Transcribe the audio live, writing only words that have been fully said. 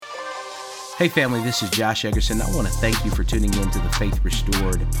Hey family, this is Josh Eggerson. I want to thank you for tuning in to the Faith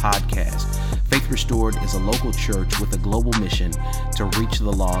Restored podcast. Faith Restored is a local church with a global mission to reach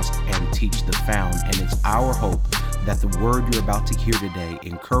the lost and teach the found. And it's our hope that the word you're about to hear today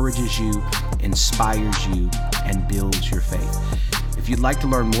encourages you, inspires you, and builds your faith. If you'd like to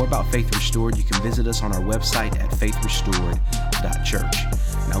learn more about Faith Restored, you can visit us on our website at faithrestored.church.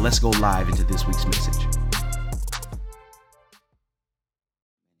 Now let's go live into this week's message.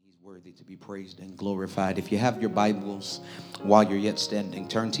 To be praised and glorified. If you have your Bibles, while you're yet standing,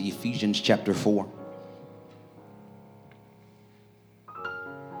 turn to Ephesians chapter 4.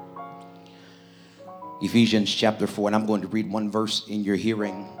 Ephesians chapter 4, and I'm going to read one verse in your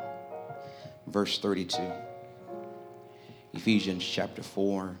hearing, verse 32. Ephesians chapter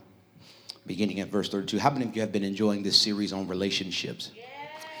 4, beginning at verse 32. How many of you have been enjoying this series on relationships?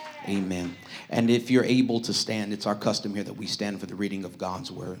 Amen. And if you're able to stand, it's our custom here that we stand for the reading of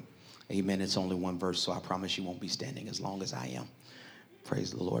God's word. Amen. It's only one verse, so I promise you won't be standing as long as I am.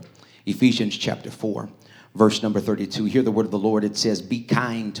 Praise the Lord. Ephesians chapter 4, verse number 32. Hear the word of the Lord. It says, be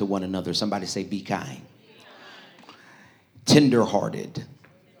kind to one another. Somebody say, be kind. Tenderhearted,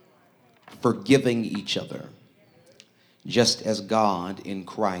 forgiving each other, just as God in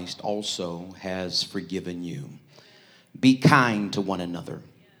Christ also has forgiven you. Be kind to one another.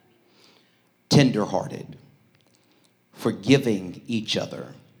 Tenderhearted, forgiving each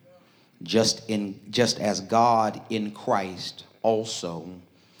other, just as God in Christ also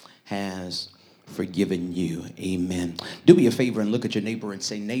has forgiven you. Amen. Do me a favor and look at your neighbor and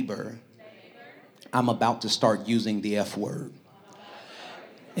say, neighbor, I'm about to start using the F word.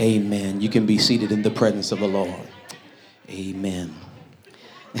 Amen. You can be seated in the presence of the Lord. Amen.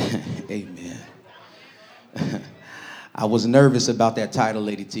 Amen. I was nervous about that title,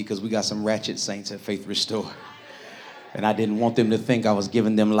 Lady T, because we got some ratchet saints at Faith Restored. And I didn't want them to think I was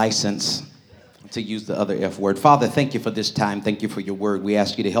giving them license to use the other F word. Father, thank you for this time. Thank you for your word. We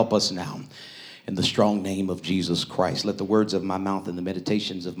ask you to help us now in the strong name of Jesus Christ. Let the words of my mouth and the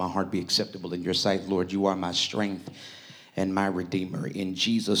meditations of my heart be acceptable in your sight, Lord. You are my strength and my redeemer. In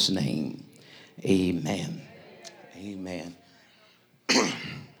Jesus' name, amen. Amen.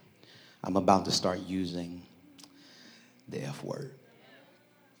 I'm about to start using the F word.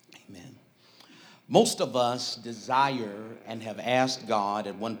 Amen. Most of us desire and have asked God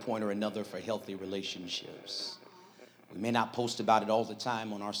at one point or another for healthy relationships. We may not post about it all the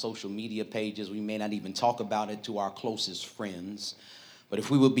time on our social media pages. We may not even talk about it to our closest friends. But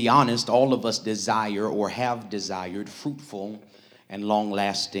if we would be honest, all of us desire or have desired fruitful and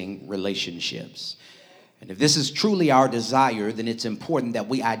long-lasting relationships. And if this is truly our desire, then it's important that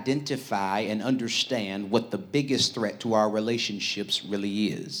we identify and understand what the biggest threat to our relationships really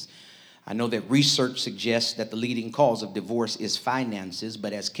is. I know that research suggests that the leading cause of divorce is finances,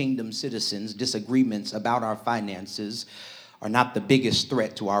 but as kingdom citizens, disagreements about our finances are not the biggest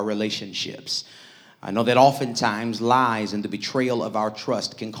threat to our relationships. I know that oftentimes lies and the betrayal of our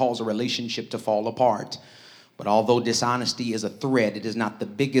trust can cause a relationship to fall apart. But although dishonesty is a threat, it is not the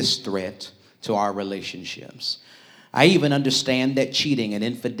biggest threat to our relationships. I even understand that cheating and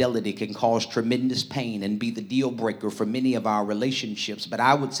infidelity can cause tremendous pain and be the deal breaker for many of our relationships, but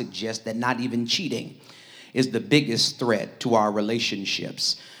I would suggest that not even cheating is the biggest threat to our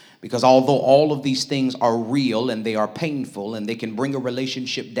relationships. Because although all of these things are real and they are painful and they can bring a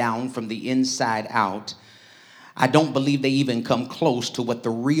relationship down from the inside out, I don't believe they even come close to what the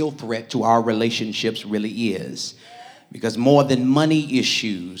real threat to our relationships really is. Because more than money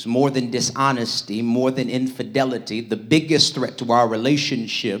issues, more than dishonesty, more than infidelity, the biggest threat to our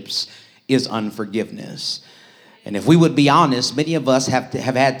relationships is unforgiveness. And if we would be honest, many of us have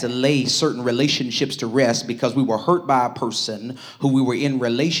had to lay certain relationships to rest because we were hurt by a person who we were in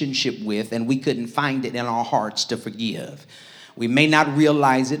relationship with and we couldn't find it in our hearts to forgive. We may not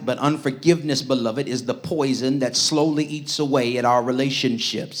realize it, but unforgiveness, beloved, is the poison that slowly eats away at our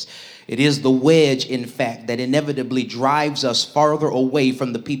relationships. It is the wedge, in fact, that inevitably drives us farther away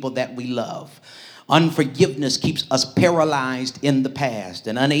from the people that we love. Unforgiveness keeps us paralyzed in the past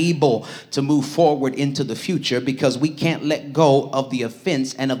and unable to move forward into the future because we can't let go of the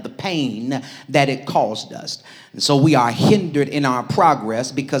offense and of the pain that it caused us. And so we are hindered in our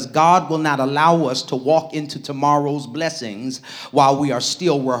progress because God will not allow us to walk into tomorrow's blessings while we are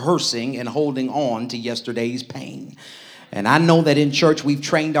still rehearsing and holding on to yesterday's pain. And I know that in church we've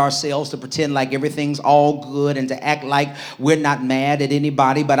trained ourselves to pretend like everything's all good and to act like we're not mad at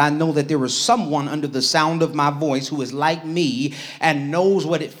anybody. But I know that there is someone under the sound of my voice who is like me and knows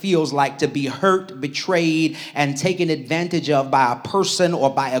what it feels like to be hurt, betrayed, and taken advantage of by a person or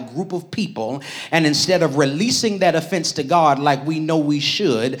by a group of people. And instead of releasing that offense to God like we know we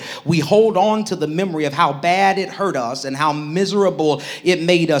should, we hold on to the memory of how bad it hurt us and how miserable it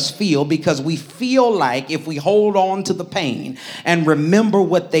made us feel, because we feel like if we hold on to the pain and remember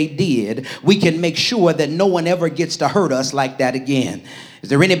what they did, we can make sure that no one ever gets to hurt us like that again. Is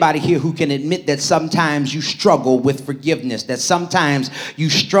there anybody here who can admit that sometimes you struggle with forgiveness, that sometimes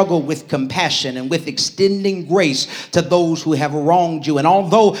you struggle with compassion and with extending grace to those who have wronged you? And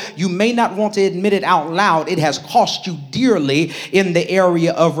although you may not want to admit it out loud, it has cost you dearly in the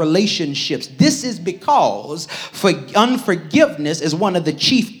area of relationships. This is because unforgiveness is one of the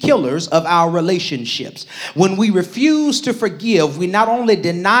chief killers of our relationships. When we refuse to forgive, we not only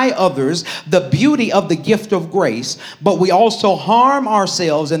deny others the beauty of the gift of grace, but we also harm ourselves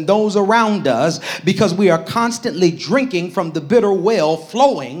and those around us, because we are constantly drinking from the bitter well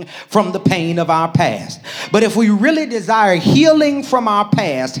flowing from the pain of our past. But if we really desire healing from our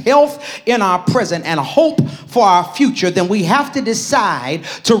past, health in our present, and hope for our future, then we have to decide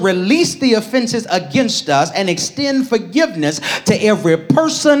to release the offenses against us and extend forgiveness to every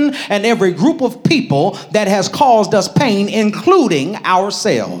person and every group of people that has caused us pain, including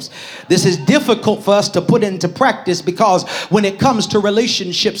ourselves. This is difficult for us to put into practice because when it comes to relationships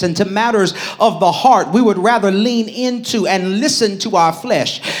and to matters of the heart, we would rather lean into and listen to our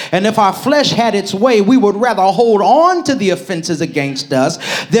flesh. And if our flesh had its way, we would rather hold on to the offenses against us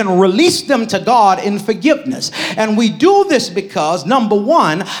than release them to God in forgiveness. And we do this because, number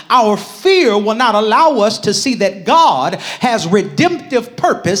one, our fear will not allow us to see that God has redemptive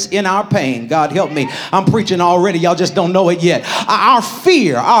purpose in our pain. God help me. I'm preaching already. Y'all just don't know it yet. Our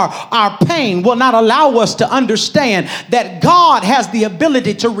fear, our pain will not allow us to understand that God has the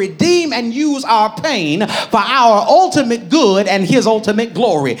ability to redeem and use our pain for our ultimate good and his ultimate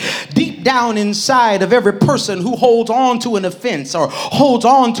glory. Deep down inside of every person who holds on to an offense or holds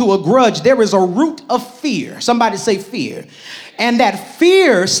on to a grudge, there is a root of fear. Somebody say fear. And that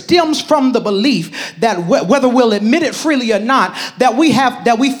fear stems from the belief that whether we'll admit it freely or not, that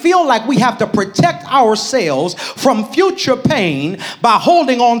we feel like we have to protect ourselves from future pain by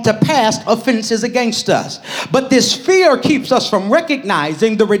holding on to past offenses against us. But this fear keeps us from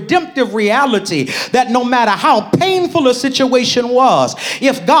recognizing the redemptive reality that no matter how painful a situation was,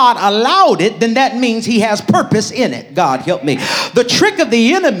 if God allowed it, then that means he has purpose in it. God help me. The trick of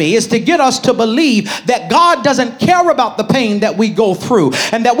the enemy is to get us to believe that God doesn't care about the pain that we go through,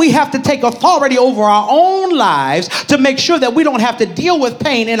 and that we have to take authority over our own lives to make sure that we don't have to deal with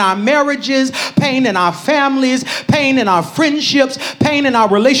pain in our marriages, pain in our families, pain in our friendships, pain in our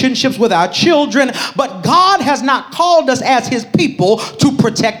relationships with our children. But God has not called us as his people to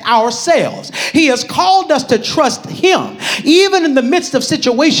protect ourselves. He has called us to trust him, even in the midst of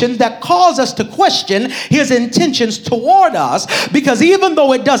situations that cause us to question his intentions toward us, because even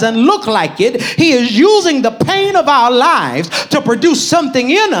though it doesn't look like it, he is using the pain of our lives to produce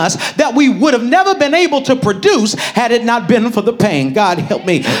something in us that we would have never been able to produce had it not been for the pain. God help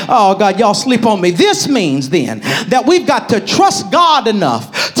me. Oh God, y'all sleep on me. This means then that we've got to trust God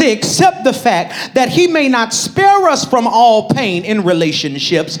enough to accept the fact that he may not spare us from all pain in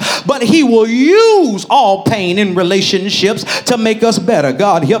relationships, but he will use all pain in relationships to make us better.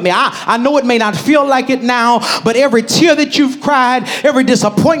 God help me. I know it may not feel like it now, but every tear that you've cried, every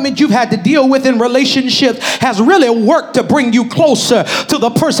disappointment you've had to deal with in relationships has really worked to bring you closer to the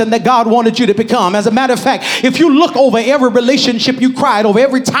person that God wanted you to become. As a matter of fact, if you look over every relationship you cried over,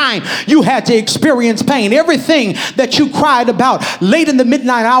 every time you had to experience pain, everything that you cried about late in the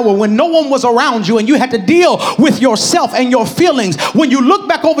midnight hour when no one was around you and you had to deal with yourself and your feelings, when you look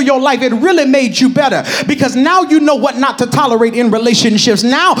back over your life, it really made you better, because now you know what not to tolerate in relationships.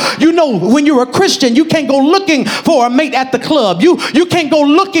 Now you know when you're a Christian, you can't go looking for a mate at the club. You can't go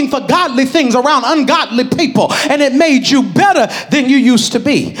looking for godly things around ungodly people, and it made you better than you used to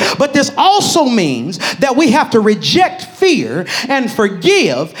be. But this also means that we have to reject fear and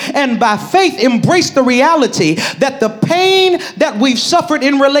forgive, and by faith embrace the reality that the pain that we've suffered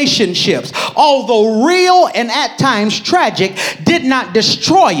in relationships, although real and at times tragic, did not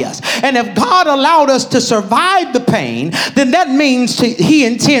destroy us. And if God allowed us to survive the pain, then that means he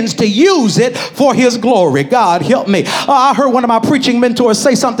intends to use it for his glory. God help me. I heard one of my preaching mentors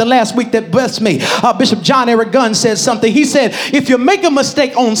say something last week that blessed me. Bishop John Eric Gunn said something. He said, if you make a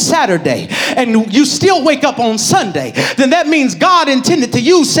mistake on Saturday and you still wake up on Sunday, then that means God intended to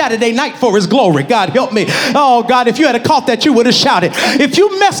use Saturday night for his glory. God help me. Oh God, if you had caught that, you would have shouted. If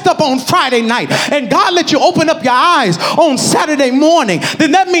you messed up on Friday night and God let you open up your eyes on Saturday morning,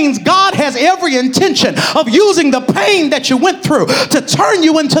 then that means God has every intention of using the pain that you went through to turn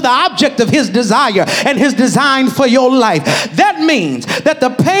you into the object of his desire and his design for your life. That means that the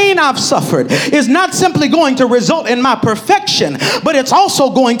pain I've suffered is not simply going to result in my perfection, but it's also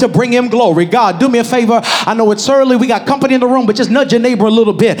going to bring him glory. God, do me a favor. I know it's early. We got company in the room, but just nudge your neighbor a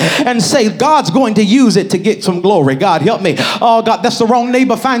little bit and say, God's going to use it to get some glory. God, help me. Oh, God, that's the wrong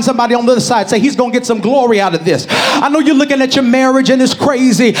neighbor. Find somebody on the other side. Say, he's going to get some glory out of this. I know you're looking at your marriage and it's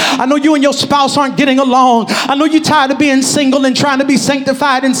crazy. I know you and your spouse aren't getting along. I know you're tired of being single and trying to be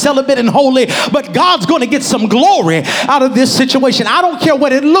sanctified and celibate and holy, but God's going to get some glory out of this situation. I don't care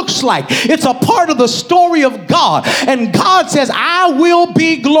what it looks like. It's a part of the story of God. And God says, I will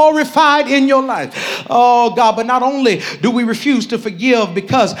be glorified in your life. Oh, God, but not only do we refuse to forgive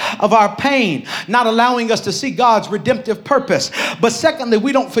because of our pain, not allowing us to see God's redemptive purpose, but secondly,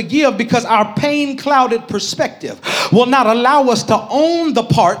 we don't forgive because our pain-clouded perspective will not allow us to own the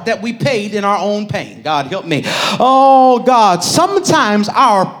part that we paid in our own pain. God, help me. Oh, God, sometimes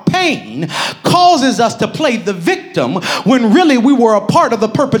our pain causes us to play the victim when really we were a part of the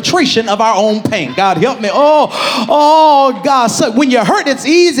perpetration of our own pain. God, help me. Oh, God. So when you're hurt, it's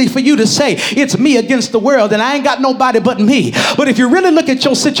easy for you to say, it's me against the world and I ain't got nobody but me. But if you really look at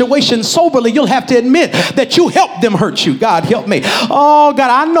your situation soberly, you'll have to admit that you helped them hurt you. God, help me. Oh, God,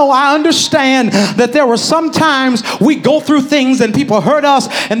 I understand that there were some times we go through things and people hurt us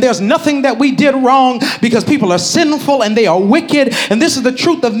and there's nothing that we did wrong because people are sinful and they are wicked. And this is the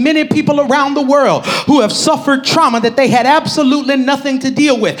truth of many people around the world who have suffered trauma that they had absolutely nothing to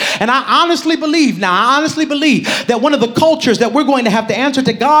deal with. And I honestly believe that one of the cultures that we're going to have to answer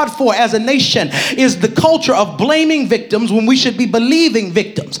to God for as a nation is the culture of blaming victims when we should be believing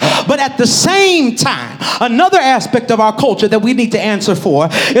victims. But at the same time, another aspect of our culture that we need to answer for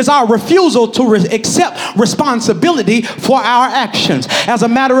is our refusal to accept responsibility for our actions. As a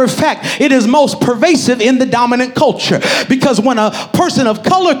matter of fact, it is most pervasive in the dominant culture, because when a person of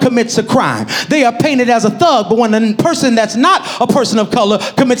color commits a crime, they are painted as a thug. But when a person that's not a person of color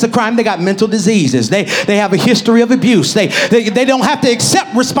commits a crime, they got mental diseases. They have a history of abuse. They don't have to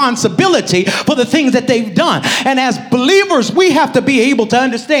accept responsibility for the things that they've done. And as believers, we have to be able to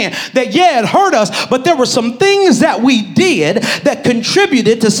understand that, yeah, it hurt us, but there were some things that we did that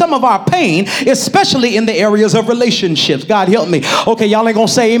contributed to some of our pain, especially in the areas of relationships. God help me. Okay, y'all ain't gonna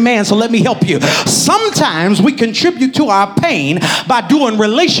say amen, so let me help you. Sometimes we contribute to our pain by doing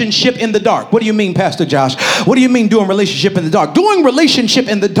relationship in the dark. What do you mean, Pastor Josh? What do you mean doing relationship in the dark? Doing relationship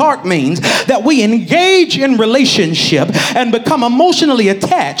in the dark means that we engage in relationship and become emotionally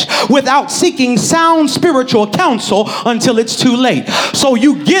attached without seeking sound spiritual counsel until it's too late. So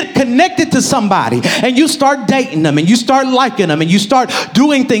you get connected to somebody and you start dating them and you start liking them and you start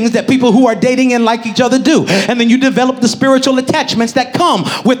doing things that people who are dating and like each other do. And then you develop the spiritual attachments that come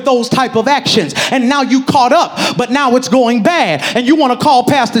with those type of actions. And now you caught up, but now it's going bad. And you want to call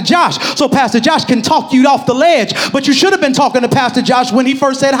Pastor Josh so Pastor Josh can talk you off the ledge. But you should have been talking to Pastor Josh when he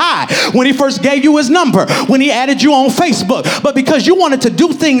first said hi, when he first gave you his number, when he added you on Facebook. But because you wanted to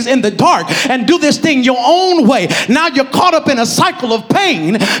do things in the dark and do this thing your own way, now you're caught up in a cycle of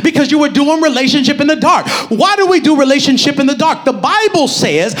pain because you were doing relationship in the dark. Why do we do relationship in the dark? The Bible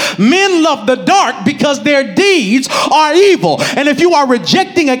says men love the dark because their deeds are evil. And if you are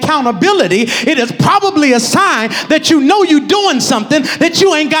rejecting accountability, it is probably a sign that you know you're doing something that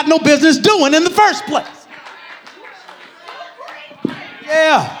you ain't got no business doing in the first place.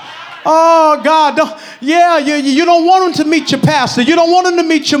 Yeah. Oh, God. You don't want him to meet your pastor. You don't want him to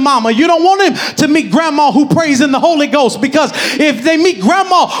meet your mama. You don't want him to meet grandma who prays in the Holy Ghost, because if they meet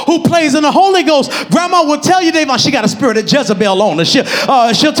grandma who plays in the Holy Ghost, grandma will tell you she got a spirit of Jezebel on her.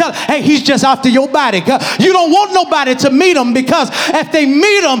 She'll tell, hey, he's just after your body. You don't want nobody to meet him, because if they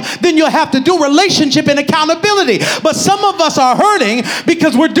meet him, then you'll have to do relationship and accountability. But some of us are hurting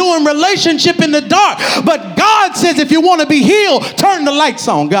because we're doing relationship in the dark. But God says if you want to be healed, turn the lights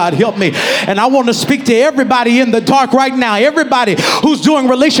on. God help me. And I want to speak to everybody in the dark right now. Everybody who's doing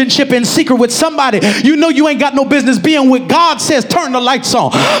relationship in secret with somebody you know you ain't got no business being with. God says turn the lights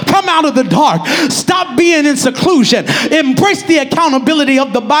on. Come out of the dark. Stop being in seclusion. Embrace the accountability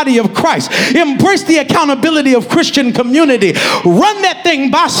of the body of Christ. Embrace the accountability of Christian community. Run that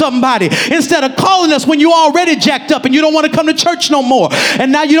thing by somebody instead of calling us when you already jacked up and you don't want to come to church no more.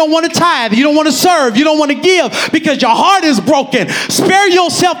 And now you don't want to tithe. You don't want to serve. You don't want to give because your heart is broken. Spare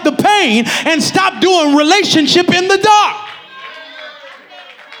yourself the pain and stop doing relationship in the dark.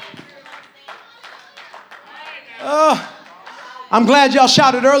 I'm glad y'all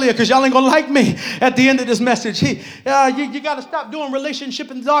shouted earlier because y'all ain't going to like me at the end of this message. You got to stop doing relationship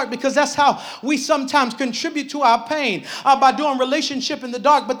in the dark, because that's how we sometimes contribute to our pain, by doing relationship in the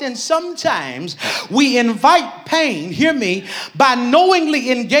dark. But then sometimes we invite pain, hear me, by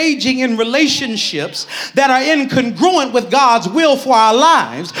knowingly engaging in relationships that are incongruent with God's will for our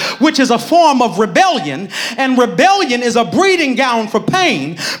lives, which is a form of rebellion. And rebellion is a breeding ground for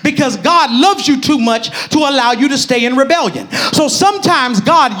pain, because God loves you too much to allow you to stay in rebellion. So sometimes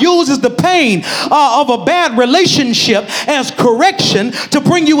God uses the pain of a bad relationship as correction to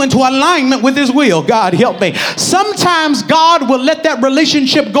bring you into alignment with his will. God help me. Sometimes God will let that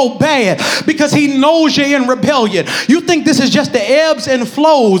relationship go bad because he knows you're in rebellion. You think this is just the ebbs and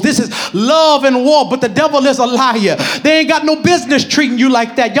flows. This is love and war, but the devil is a liar. They ain't got no business treating you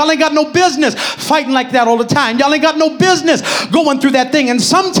like that. Y'all ain't got no business fighting like that all the time. Y'all ain't got no business going through that thing. And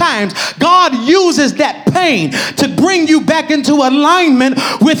sometimes God uses that pain to bring you back into alignment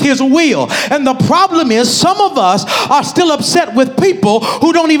with his will. And the problem is, some of us are still upset with people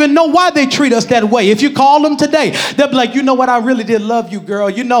who don't even know why they treat us that way. If you call them today, they'll be like, you know what, I really did love you, girl.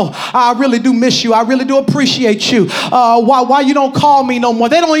 You know, I really do miss you. I really do appreciate you. Why you don't call me no more?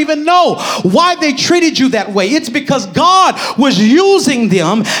 They don't even know why they treated you that way. It's because God was using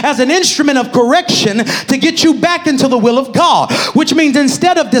them as an instrument of correction to get you back into the will of God, which means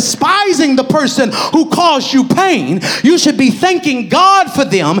instead of despising the person who caused you pain, you should be thanking God for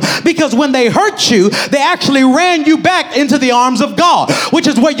them, because when they hurt you, they actually ran you back into the arms of God, which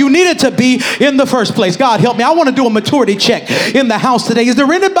is where you needed to be in the first place. God help me. I want to do a maturity check in the house today. Is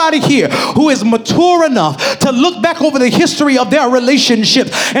there anybody here who is mature enough to look back over the history of their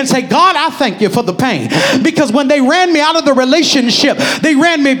relationships and say, God, I thank you for the pain, because when they ran me out of the relationship, they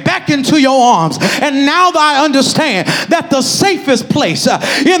ran me back into your arms. And now that I understand that the safest place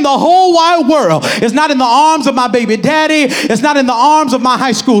in the whole wide world is not in the arms of my baby daddy. It's not in the arms of my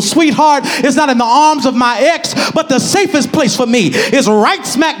high school sweetheart. It's not in the arms of my ex. But the safest place for me is right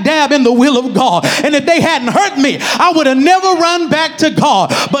smack dab in the will of God. And if they hadn't hurt me, I would have never run back to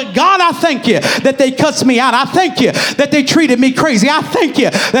God. But God, I thank you that they cussed me out. I thank you that they treated me crazy. I thank you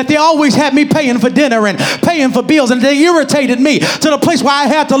that they always had me paying for dinner and paying for bills, and they irritated me to the place where I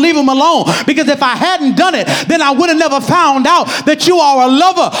had to leave them alone. Because if I hadn't done it, then I would have never found out that you are a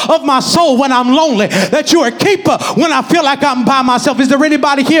lover of my soul when I'm lonely, that you're a keeper when I feel like I'm by myself. Is there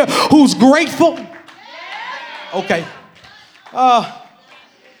anybody here who's grateful? Okay. I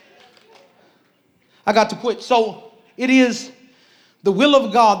got to quit. So it is the will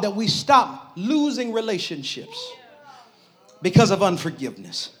of God that we stop losing relationships because of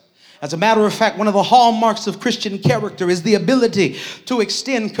unforgiveness. As a matter of fact, one of the hallmarks of Christian character is the ability to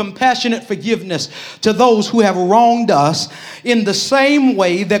extend compassionate forgiveness to those who have wronged us in the same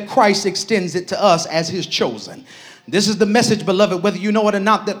way that Christ extends it to us as his chosen. This is the message, beloved, whether you know it or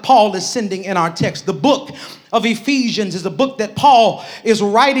not, that Paul is sending in our text. The book of Ephesians is a book that Paul is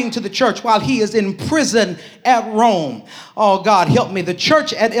writing to the church while he is in prison at Rome. Oh, God, help me. The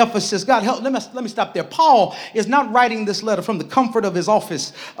church at Ephesus, God, help. Let me stop there. Paul is not writing this letter from the comfort of his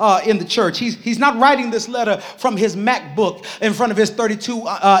office in the church. He's not writing this letter from his MacBook in front of his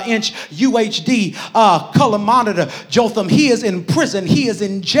 32-inch UHD color monitor, Jotham. He is in prison. He is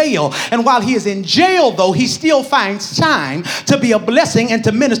in jail. And while he is in jail, though, he still finds time to be a blessing and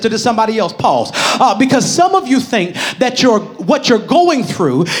to minister to somebody else. Pause. Because some of you think that what you're going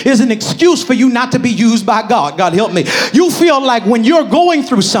through is an excuse for you not to be used by God. God help me. You feel like when you're going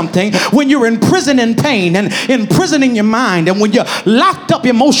through something, when you're in prison in pain and imprisoning your mind, and when you're locked up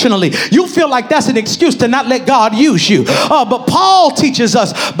emotionally, you feel like that's an excuse to not let God use you. But Paul teaches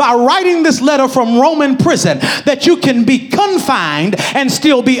us by writing this letter from Roman prison that you can be confined and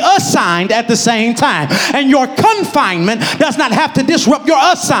still be assigned at the same time. And your confinement does not have to disrupt your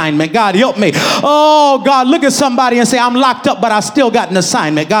assignment. God help me. Oh, God, look at somebody and say, I'm locked up, but I still got an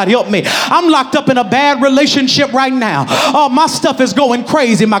assignment. God help me. I'm locked up in a bad relationship right now. Oh, my stuff is going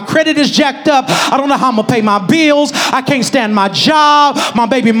crazy. My credit is jacked up. I don't know how I'm going to pay my bills. I can't stand my job. My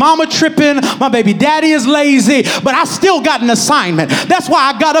baby mama tripping. My baby daddy is lazy, but I still got an assignment. That's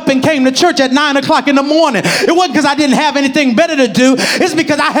why I got up and came to church at 9 o'clock in the morning. It wasn't because I didn't have anything better to do. It's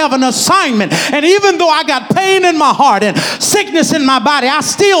because I have an assignment. And even though I got pain in my heart and sickness in my body, I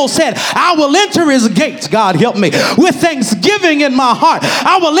still said, I will enter his gates, God help me, with thanksgiving in my heart.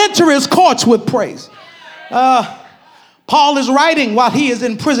 I will enter his courts with praise. Paul is writing while he is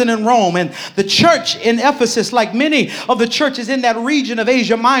in prison in Rome, and the church in Ephesus, like many of the churches in that region of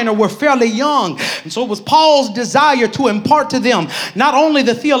Asia Minor, were fairly young. And so it was Paul's desire to impart to them not only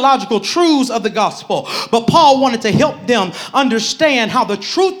the theological truths of the gospel, but Paul wanted to help them understand how the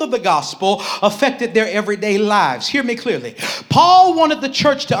truth of the gospel affected their everyday lives. Hear me clearly. Paul wanted the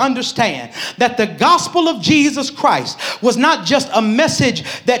church to understand that the gospel of Jesus Christ was not just a message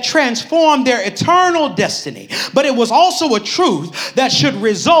that transformed their eternal destiny, but it was also a truth that should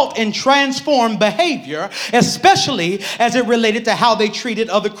result in transformed behavior, especially as it related to how they treated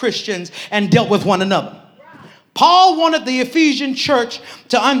other Christians and dealt with one another. Paul wanted the Ephesian church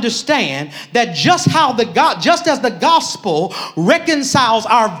to understand that just as the gospel reconciles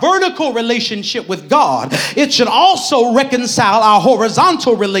our vertical relationship with God, it should also reconcile our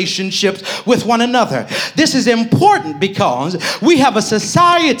horizontal relationships with one another. This is important because we have a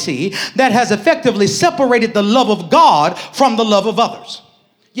society that has effectively separated the love of God from the love of others.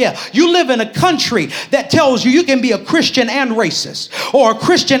 Yeah, you live in a country that tells you can be a Christian and racist, or a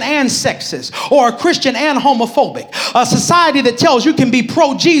Christian and sexist, or a Christian and homophobic. A society that tells you can be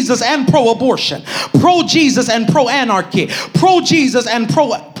pro-Jesus and pro-abortion, pro-Jesus and pro-anarchy, pro-Jesus and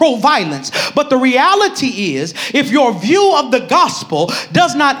pro-violence. But the reality is, if your view of the gospel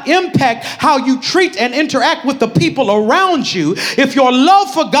does not impact how you treat and interact with the people around you, if your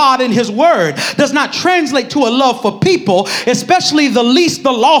love for God and His Word does not translate to a love for people, especially the least,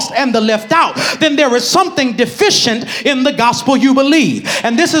 the lost, and the left out, then there is something deficient in the gospel you believe.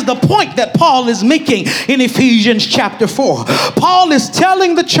 And this is the point that Paul is making in Ephesians chapter 4. Paul is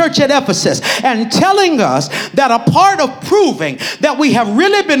telling the church at Ephesus and telling us that a part of proving that we have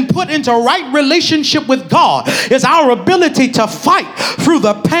really been put into right relationship with God is our ability to fight through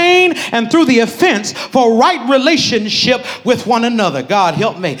the pain and through the offense for right relationship with one another. God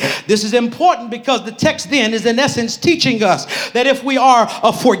help me. This is important because the text then is in essence teaching us that if we are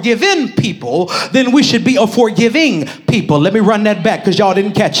a forgiven people, then we should be a forgiving people. Let me run that back because y'all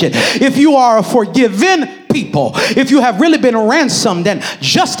didn't catch it. If you are a forgiven people, if you have really been ransomed and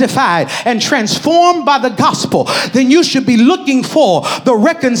justified and transformed by the gospel, then you should be looking for the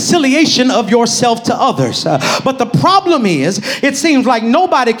reconciliation of yourself to others. But the problem is, it seems like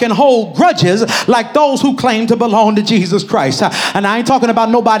nobody can hold grudges like those who claim to belong to Jesus Christ. And I ain't talking about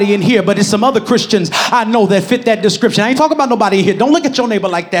nobody in here, but it's some other Christians I know that fit that description. I ain't talking about nobody in here. Don't look at your neighbor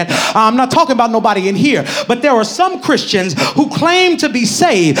like that. I'm not talking about nobody in here. But there are some Christians who claim to be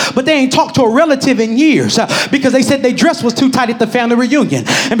saved, but they ain't talked to a relative in years. Because they said their dress was too tight at the family reunion.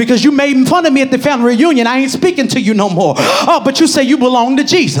 And because you made fun of me at the family reunion, I ain't speaking to you no more. But you say you belong to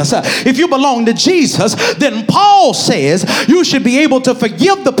Jesus. If you belong to Jesus, then Paul says you should be able to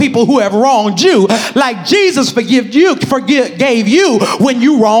forgive the people who have wronged you like Jesus forgave you when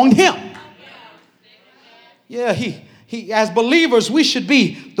you wronged him. Yeah, he as believers, we should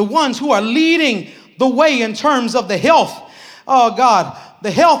be the ones who are leading the way in terms of the health,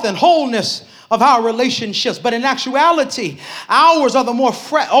 the health and wholeness of our relationships. But in actuality, ours are the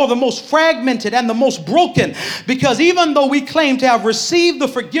most fragmented and the most broken, because even though we claim to have received the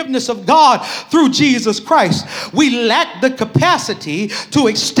forgiveness of God through Jesus Christ, we lack the capacity to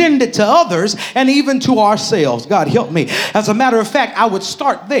extend it to others and even to ourselves. God help me. As a matter of fact, I would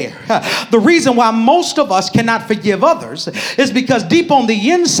start there. The reason why most of us cannot forgive others is because deep on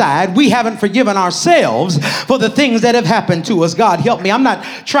the inside, we haven't forgiven ourselves for the things that have happened to us. God help me. I'm not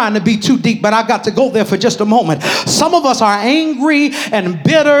trying to be too deep, but I got to go there for just a moment. Some of us are angry and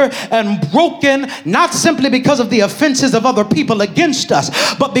bitter and broken, not simply because of the offenses of other people against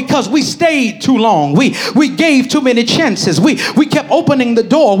us, but because we stayed too long. We gave too many chances. We kept opening the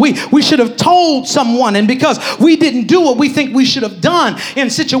door. We should have told someone, and because we didn't do what we think we should have done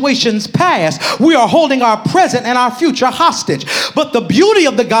in situations past, we are holding our present and our future hostage. But the beauty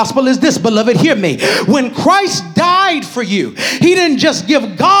of the gospel is this, beloved, hear me. When Christ died for you, he didn't just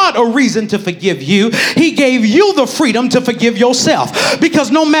give God a reason to forgive you. He gave you the freedom to forgive yourself.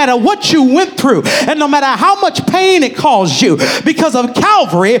 Because no matter what you went through and no matter how much pain it caused you, because of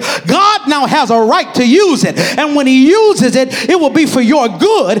Calvary, God now has a right to use it. And when he uses it, it will be for your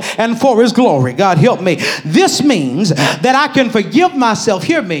good and for his glory. God help me. This means that I can forgive myself,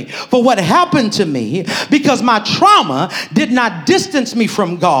 hear me, for what happened to me, because my trauma did not distance me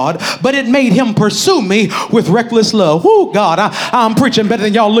from God, but it made him pursue me with reckless love. Whoo, God, I'm preaching better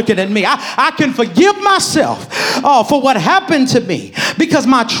than y'all looking at me. I can forgive myself for what happened to me, because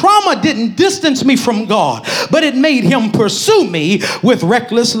my trauma didn't distance me from God, but it made him pursue me with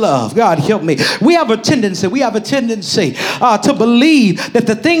reckless love. God help me. We have a tendency to believe that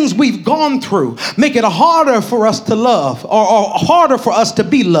the things we've gone through make it harder for us to love, or harder for us to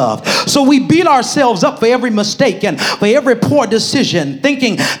be loved. So we beat ourselves up for every mistake and for every poor decision,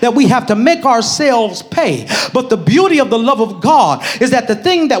 thinking that we have to make ourselves pay. But the beauty of the love of God is that the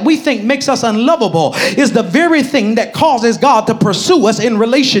thing that we think makes us unlovable is the very thing that causes God to pursue us in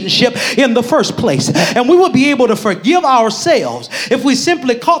relationship in the first place. And we would be able to forgive ourselves if we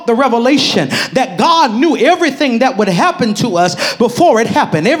simply caught the revelation that God knew everything that would happen to us before it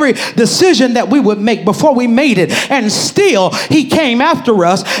happened, every decision that we would make before we made it, and still he came after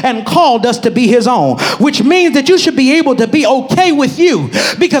us and called us to be his own, which means that you should be able to be okay with you,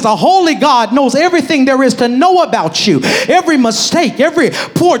 because a holy God knows everything there is to know about you, every mistake, every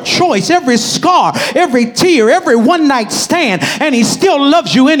poor choice, every scar, every tear, every one night stand, and he still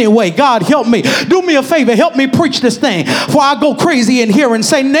loves you anyway. God help me. Do me a favor, help me preach this thing before I go crazy in here and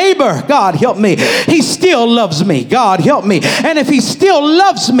say, neighbor, God help me. He still loves me. God help me. And if he still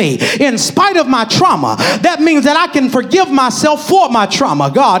loves me in spite of my trauma, that means that I can forgive myself for my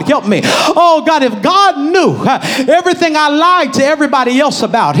trauma. God help me. Oh God, if God knew everything I lied to everybody else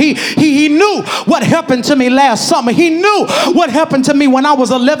about, he knew what happened to me last summer. He knew what happened to me when I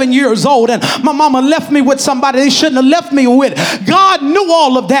was 11 years old and my mama left me with somebody they shouldn't have left me with. God knew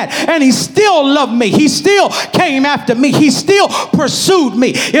all of that, and he still loved me. He still came after me. He still pursued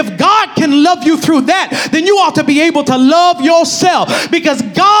me. If God can love you through that, then you ought to be able to love yourself, because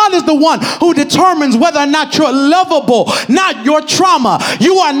God is the one who determines whether or not you're lovable, not your trauma.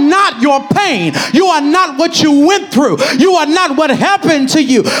 You are not your pain. You are not what you went through. You are not what happened to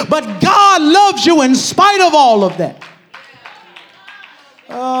you. But God loves you in spite of all of that.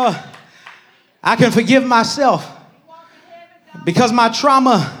 I can forgive myself because my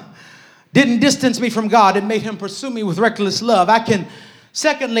trauma didn't distance me from God. It made him pursue me with reckless love.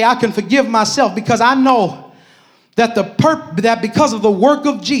 Secondly, I can forgive myself because I know that that because of the work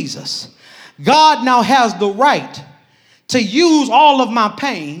of Jesus, God now has the right to use all of my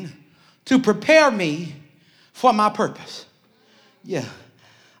pain to prepare me for my purpose. Yeah.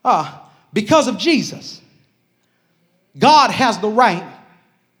 Because of Jesus, God has the right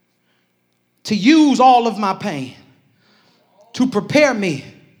to use all of my pain to prepare me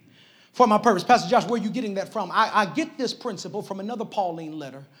for my purpose. Pastor Josh, where are you getting that from? I get this principle from another Pauline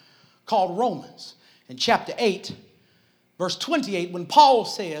letter called Romans. In chapter 8, verse 28, when Paul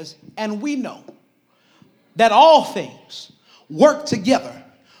says, and we know that all things work together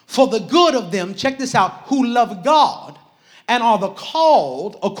for the good of them, check this out, who love God and are the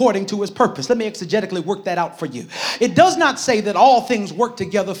called according to his purpose. Let me exegetically work that out for you. It does not say that all things work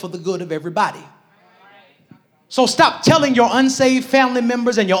together for the good of everybody. So stop telling your unsaved family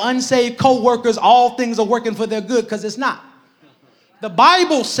members and your unsaved co-workers all things are working for their good, because it's not. The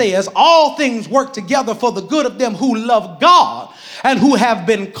Bible says all things work together for the good of them who love God and who have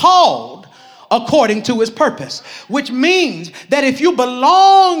been called according to his purpose, which means that if you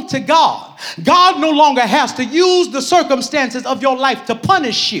belong to God, God no longer has to use the circumstances of your life to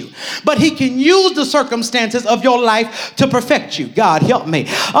punish you, but he can use the circumstances of your life to perfect you. God help me.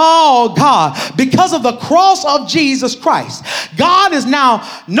 Oh God, because of the cross of Jesus Christ, God is now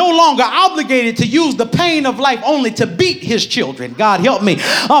no longer obligated to use the pain of life only to beat his children. God help me.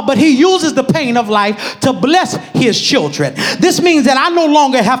 But he uses the pain of life to bless his children. This means that I no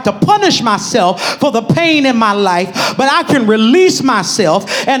longer have to punish myself for the pain in my life, but I can release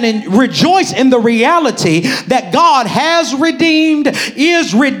myself and then rejoice in the reality that God has redeemed,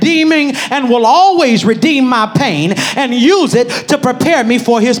 is redeeming, and will always redeem my pain and use it to prepare me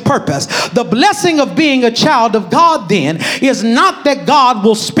for his purpose. The blessing of being a child of God then is not that God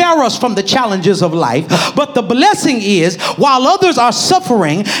will spare us from the challenges of life, but the blessing is while others are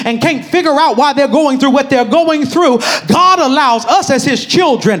suffering and can't figure out why they're going through what they're going through, God allows us as his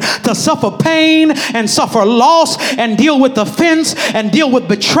children to suffer pain and suffer loss and deal with offense and deal with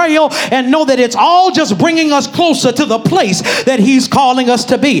betrayal and know that it's all just bringing us closer to the place that he's calling us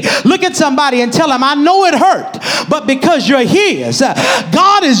to be. Look at somebody and tell them, I know it hurt, but because you're his,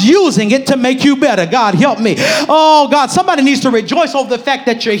 God is using it to make you better. God help me. Oh God, somebody needs to rejoice over the fact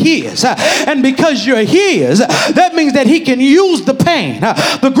that you're his. And because you're his, that means that he can use the pain.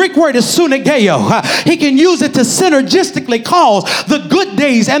 The Greek word is synergeo. He can use it to synergistically cause the good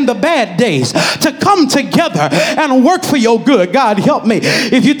days and the bad days to come together and work for your good. God help me.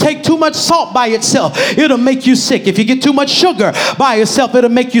 If you take too much salt by itself, it'll make you sick. If you get too much sugar by itself, it'll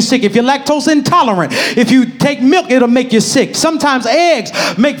make you sick. If you're lactose intolerant, if you take milk, it'll make you sick. Sometimes eggs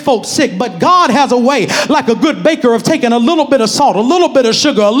make folks sick, but God has a way, like a good baker, of taking a little bit of salt, a little bit of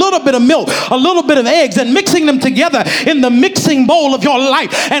sugar, a little bit of milk, a little bit of eggs, and mixing them together in the mixing bowl of your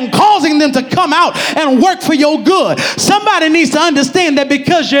life and causing them to come out and work for your good. Somebody needs to understand that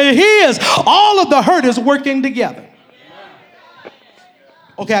because you're His, all of the hurt is working together.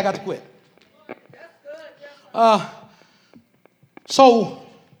 Okay, I got to quit. So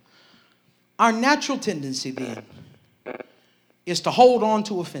our natural tendency then is to hold on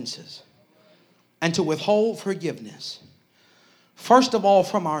to offenses and to withhold forgiveness, first of all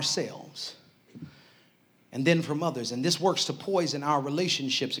from ourselves and then from others. And this works to poison our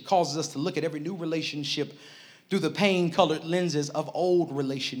relationships. It causes us to look at every new relationship through the pain-colored lenses of old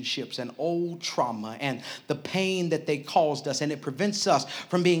relationships and old trauma and the pain that they caused us. And it prevents us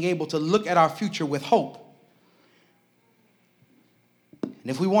from being able to look at our future with hope. And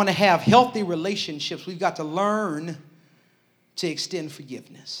if we want to have healthy relationships, we've got to learn to extend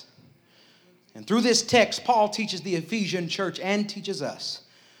forgiveness. And through this text, Paul teaches the Ephesian church and teaches us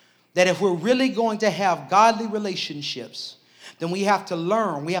that if we're really going to have godly relationships, then we have to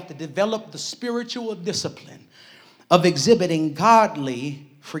learn, we have to develop the spiritual discipline of exhibiting godly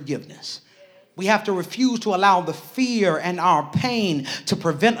forgiveness. We have to refuse to allow the fear and our pain to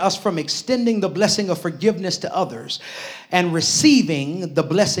prevent us from extending the blessing of forgiveness to others and receiving the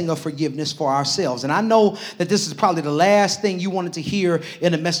blessing of forgiveness for ourselves. And I know that this is probably the last thing you wanted to hear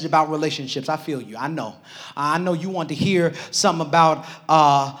in a message about relationships. I feel you. I know you want to hear something about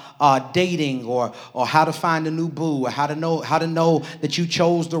dating or how to find a new boo, or how to know that you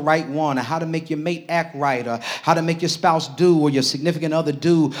chose the right one, or how to make your mate act right, or how to make your spouse do or your significant other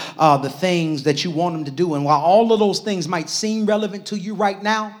do the things that you want them to do. And while all of those things might seem relevant to you right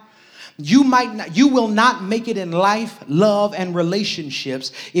now, you will not make it in life, love, and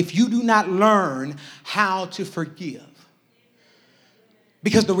relationships if you do not learn how to forgive.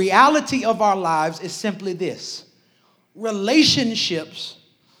 Because the reality of our lives is simply this: relationships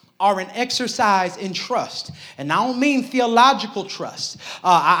are an exercise in trust. And I don't mean theological trust.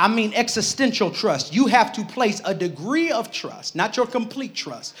 I mean existential trust. You have to place a degree of trust, not your complete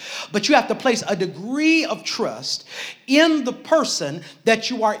trust, but you have to place a degree of trust in the person that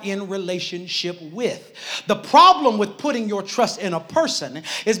you are in relationship with. The problem with putting your trust in a person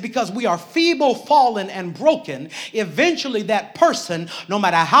is because we are feeble, fallen, and broken. Eventually that person, no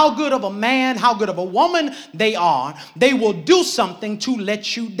matter how good of a man, how good of a woman they are, they will do something to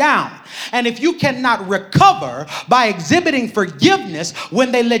let you down. And if you cannot recover by exhibiting forgiveness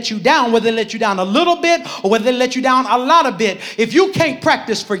when they let you down, whether they let you down a little bit or whether they let you down a lot of bit, if you can't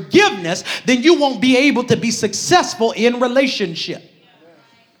practice forgiveness, then you won't be able to be successful in relationship.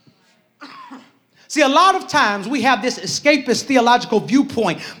 See, a lot of times we have this escapist theological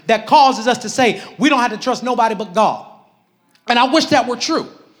viewpoint that causes us to say we don't have to trust nobody but God. And I wish that were true,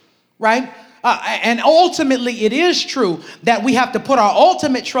 right? And ultimately it is true that we have to put our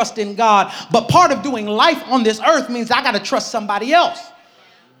ultimate trust in God, but part of doing life on this earth means I got to trust somebody else.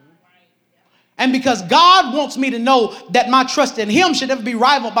 And because God wants me to know that my trust in Him should never be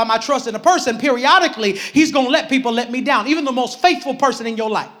rivaled by my trust in a person, periodically He's going to let people let me down. Even the most faithful person in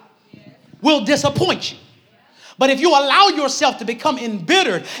your life will disappoint you. But if you allow yourself to become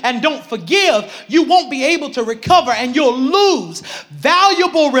embittered and don't forgive, you won't be able to recover, and you'll lose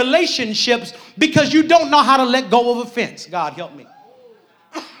valuable relationships because you don't know how to let go of offense. God help me.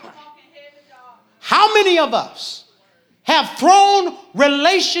 How many of us have thrown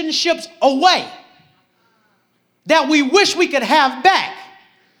relationships away that we wish we could have back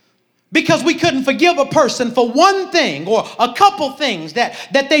because we couldn't forgive a person for one thing or a couple things that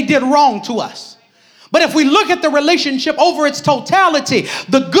they did wrong to us? But if we look at the relationship over its totality,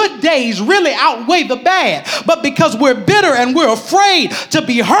 the good days really outweigh the bad. But because we're bitter and we're afraid to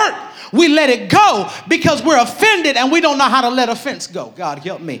be hurt, we let it go because we're offended and we don't know how to let offense go. God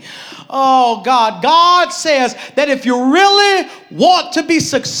help me. Oh God, God says that if you really want to be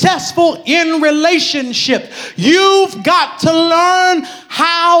successful in relationship, you've got to learn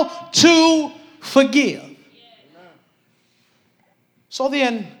how to forgive. So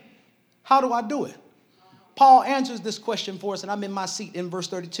then, how do I do it? Paul answers this question for us, and I'm in my seat in verse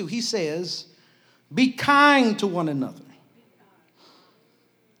 32. He says, be kind to one another.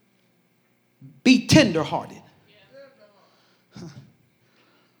 Be tenderhearted.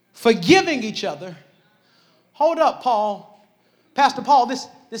 Forgiving each other. Hold up, Paul. Pastor Paul, this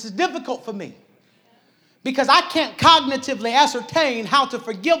is difficult for me. because I can't cognitively ascertain how to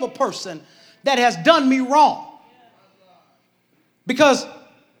forgive a person that has done me wrong. Because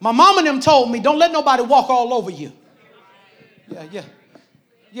my mom and them told me, don't let nobody walk all over you.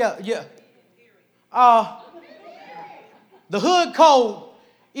 Yeah. The hood code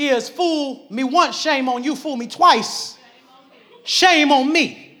is fool me once, shame on you, fool me twice, shame on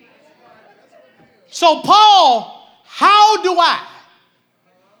me. So Paul, how do I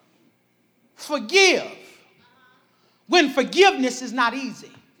forgive when forgiveness is not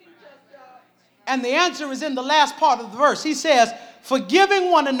easy? And the answer is in the last part of the verse. He says,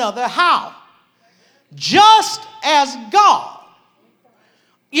 forgiving one another, how? Just as God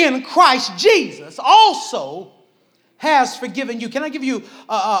in Christ Jesus also has forgiven you. Can I give you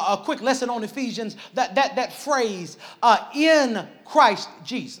a quick lesson on Ephesians? That phrase, in Christ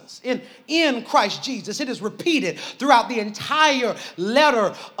Jesus. In Christ Jesus. It is repeated throughout the entire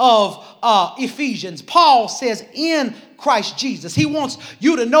letter of Ephesians. Paul says, in Christ Jesus. He wants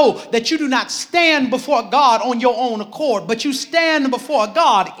you to know that you do not stand before God on your own accord, but you stand before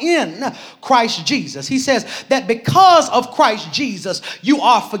God in Christ Jesus. He says that because of Christ Jesus, you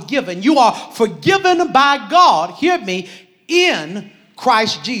are forgiven. You are forgiven by God, hear me, in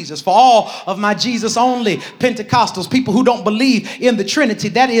Christ Jesus. For all of my Jesus only Pentecostals, people who don't believe in the Trinity,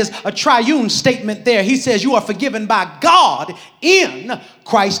 that is a triune statement there. He says you are forgiven by God in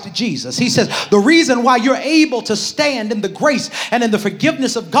Christ Jesus. He says the reason why you're able to stand in the grace and in the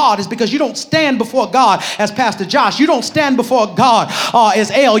forgiveness of God is because you don't stand before God as Pastor Josh. You don't stand before God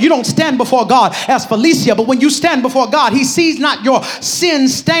as El. You don't stand before God as Felicia. But when you stand before God, he sees not your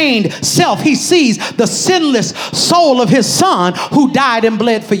sin-stained self. He sees the sinless soul of his son who died and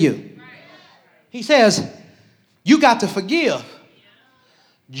bled for you. He says you got to forgive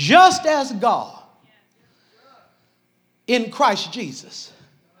just as God in Christ Jesus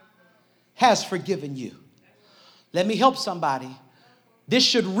has forgiven you. Let me help somebody. This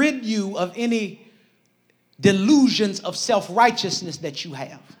should rid you of any delusions of self-righteousness that you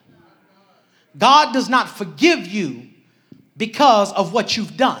have. God does not forgive you because of what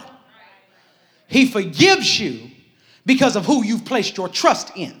you've done. He forgives you because of who you've placed your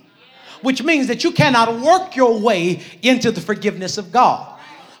trust in, which means that you cannot work your way into the forgiveness of God.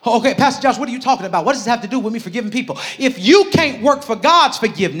 Okay, Pastor Josh, what are you talking about? What does this have to do with me forgiving people? If you can't work for God's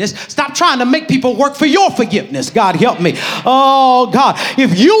forgiveness, stop trying to make people work for your forgiveness. God help me. Oh, God.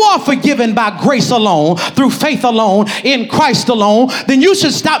 If you are forgiven by grace alone, through faith alone, in Christ alone, then you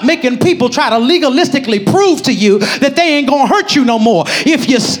should stop making people try to legalistically prove to you that they ain't going to hurt you no more. If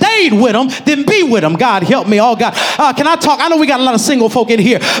you stayed with them, then be with them. God help me. Oh, God. Can I talk? I know we got a lot of single folk in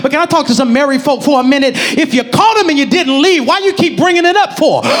here, but can I talk to some married folk for a minute? If you caught them and you didn't leave, why you keep bringing it up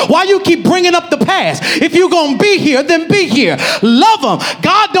for? Why you keep bringing up the past? If you're going to be here, then be here. Love them.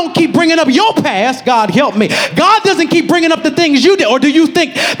 God don't keep bringing up your past. God help me. God doesn't keep bringing up the things you did. Or do you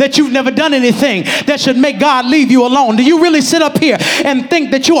think that you've never done anything that should make God leave you alone? Do you really sit up here and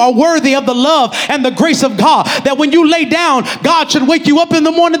think that you are worthy of the love and the grace of God? That when you lay down, God should wake you up in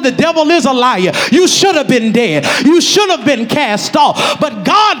the morning? The devil is a liar. You should have been dead. You should have been cast off. But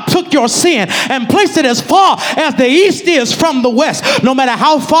God took your sin and placed it as far as the east is from the west. No matter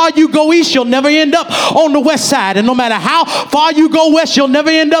how far you go east, you'll never end up on the west side. And no matter how far you go west, you'll never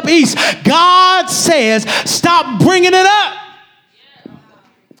end up east. God says, stop bringing it up.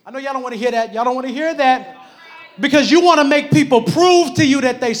 I know y'all don't want to hear that. Y'all don't want to hear that because you want to make people prove to you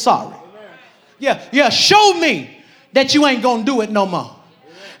that they sorry. Yeah, show me that you ain't going to do it no more.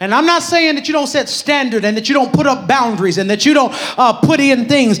 And I'm not saying that you don't set standard and that you don't put up boundaries and that you don't put in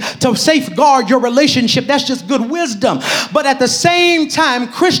things to safeguard your relationship. That's just good wisdom. But at the same time,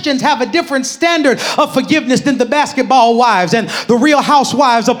 Christians have a different standard of forgiveness than the basketball wives and the Real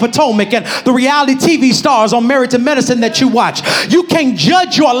Housewives of Potomac and the reality TV stars on Married to Medicine that you watch. You can't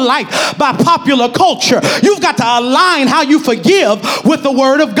judge your life by popular culture. You've got to align how you forgive with the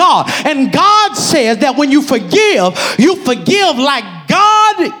Word of God. And God says that when you forgive like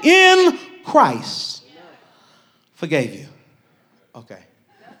God in Christ forgave you. Okay.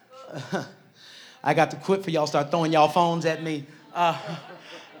 I got to quit for y'all start throwing y'all phones at me. Can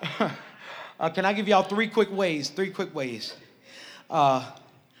I give y'all three quick ways that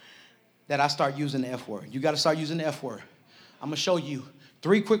I start using the F word? You got to start using the F word. I'm going to show you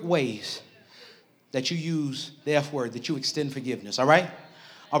three quick ways that you use the F word, that you extend forgiveness. All right?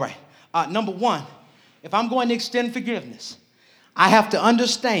 All right. Number one, if I'm going to extend forgiveness, I have to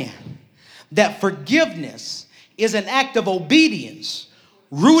understand that forgiveness is an act of obedience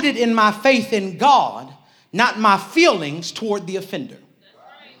rooted in my faith in God, not my feelings toward the offender.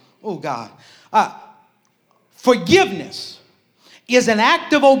 Oh, God. Forgiveness is an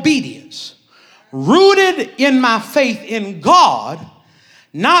act of obedience rooted in my faith in God,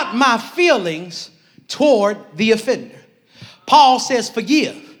 not my feelings toward the offender. Paul says,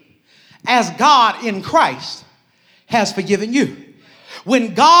 forgive as God in Christ has forgiven you.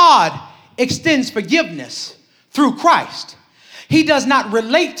 When God extends forgiveness through Christ, he does not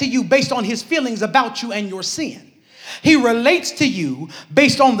relate to you based on his feelings about you and your sin. He relates to you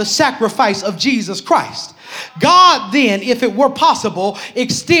based on the sacrifice of Jesus Christ. God then, if it were possible,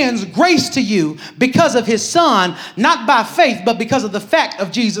 extends grace to you because of his son, not by faith, but because of the fact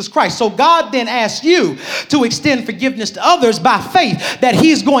of Jesus Christ. So God then asks you to extend forgiveness to others by faith that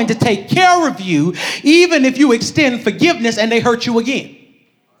he's going to take care of you, even if you extend forgiveness and they hurt you again.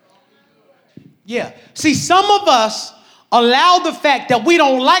 Yeah. See, some of us allow the fact that we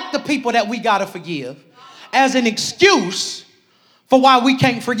don't like the people that we got to forgive as an excuse for why we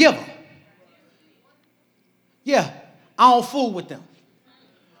can't forgive them. Yeah, I don't fool with them.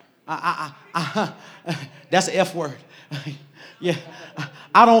 That's an F word. Yeah,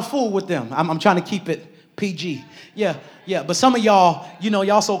 I don't fool with them. I'm trying to keep it PG. Yeah. But some of y'all,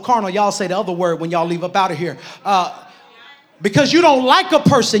 y'all so carnal, y'all say the other word when y'all leave up out of here. Because you don't like a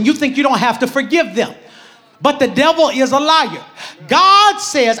person, you think you don't have to forgive them. But the devil is a liar. God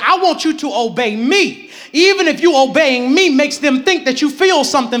says, I want you to obey me. Even if you obeying me makes them think that you feel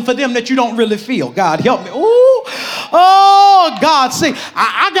something for them that you don't really feel. God help me. Ooh. Oh, God. See,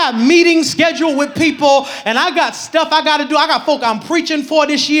 I got meetings scheduled with people and I got stuff I got to do. I got folk I'm preaching for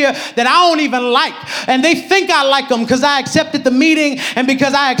this year that I don't even like. And they think I like them because I accepted the meeting and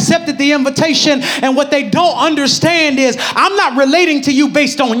because I accepted the invitation. And what they don't understand is I'm not relating to you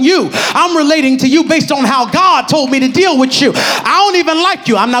based on you. I'm relating to you based on how God told me to deal with you. I don't even like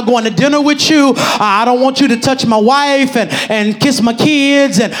you. I'm not going to dinner with you. I don't want you to touch my wife and kiss my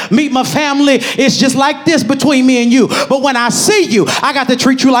kids and meet my family. It's just like this between me and you. But when I see you, I got to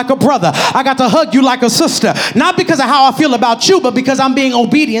treat you like a brother. I got to hug you like a sister. Not because of how I feel about you, but because I'm being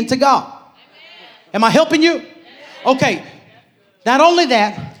obedient to God. Am I helping you? Okay. Not only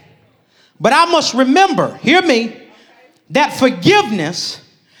that, but I must remember, hear me, that forgiveness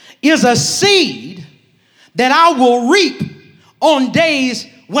is a seed that I will reap on days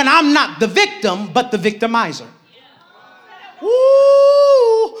when I'm not the victim, but the victimizer.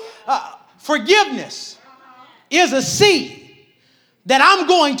 Ooh, forgiveness is a seed that I'm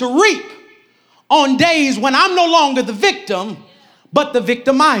going to reap on days when I'm no longer the victim, but the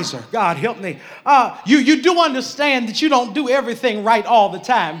victimizer. God help me. You do understand that you don't do everything right all the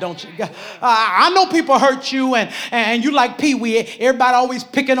time, don't you? I know people hurt you and you like Pee Wee. Everybody always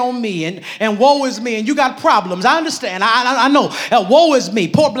picking on me and woe is me and you got problems. I understand. I know. Woe is me.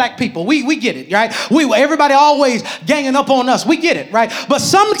 Poor black people. We get it, right? Everybody always ganging up on us. We get it, right? But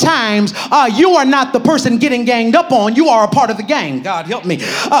sometimes you are not the person getting ganged up on. You are a part of the gang. God help me.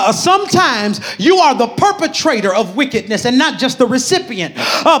 Sometimes you are the perpetrator of wickedness and not just the recipient.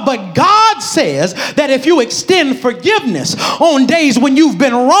 But God says that if you extend forgiveness on days when you've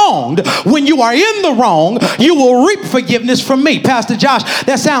been wronged, when you are in the wrong, you will reap forgiveness from me. Pastor Josh,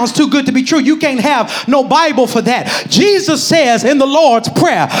 that sounds too good to be true. You can't have no Bible for that. Jesus says in the Lord's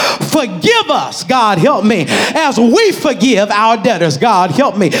Prayer, forgive us, God help me, as we forgive our debtors. God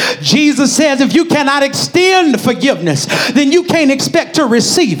help me. Jesus says if you cannot extend forgiveness, then you can't expect to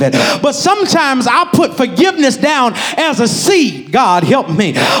receive it. But sometimes I put forgiveness down as a seed. God help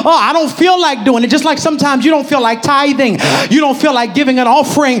me. Oh, I don't feel like doing it. Just like sometimes you don't feel like tithing. You don't feel like giving an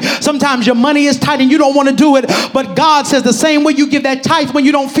offering. Sometimes your money is tight and you don't want to do it. But God says the same way you give that tithe when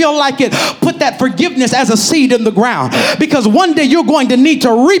you don't feel like it, put that forgiveness as a seed in the ground. Because one day you're going to need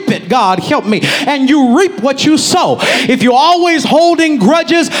to reap it. God help me. And you reap what you sow. If you're always holding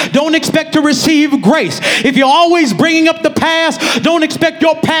grudges, don't expect to receive grace. If you're always bringing up the past, don't expect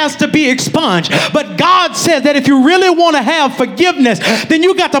your past to be expunged. But God says that if you really want to have forgiveness, then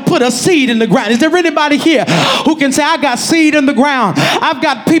you got to put a seed in the ground. Is there anybody here who can say, I got seed in the ground? I've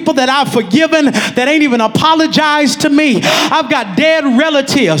got people that I've forgiven that ain't even apologized to me. I've got dead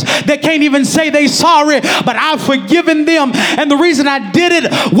relatives that can't even say they sorry, but I've forgiven them. And the reason I did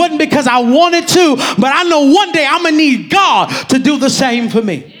it wasn't because I wanted to, but I know one day I'm going to need God to do the same for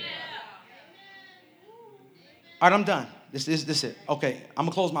me. All right, I'm done. This is it. Okay, I'm going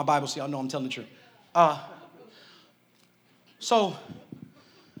to close my Bible so y'all know I'm telling the truth. So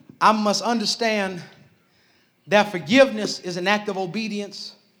I must understand that forgiveness is an act of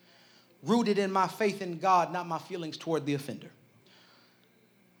obedience rooted in my faith in God, not my feelings toward the offender.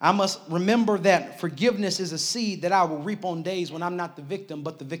 I must remember that forgiveness is a seed that I will reap on days when I'm not the victim,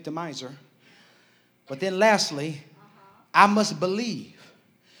 but the victimizer. But then lastly, I must believe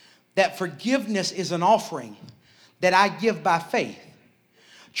that forgiveness is an offering that I give by faith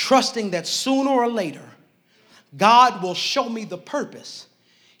trusting that sooner or later, God will show me the purpose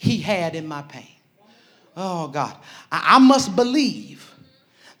he had in my pain. Oh, God. I must believe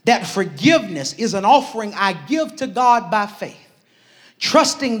that forgiveness is an offering I give to God by faith,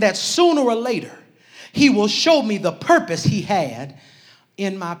 trusting that sooner or later, he will show me the purpose he had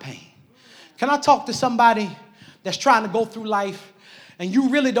in my pain. Can I talk to somebody that's trying to go through life and you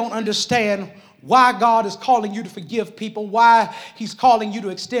really don't understand why God is calling you to forgive people, why he's calling you to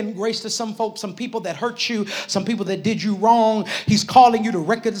extend grace to some folks, some people that hurt you, some people that did you wrong. He's calling you to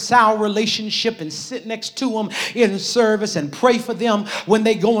reconcile relationship and sit next to them in service and pray for them when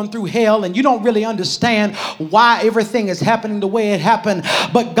they're going through hell, and you don't really understand why everything is happening the way it happened.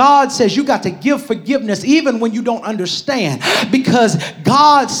 But God says you got to give forgiveness even when you don't understand, because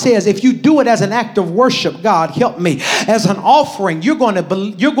God says if you do it as an act of worship, God help me, as an offering, you're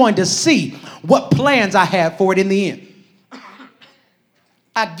going to see what plans I have for it in the end.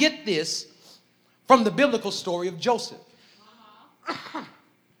 I get this from the biblical story of Joseph.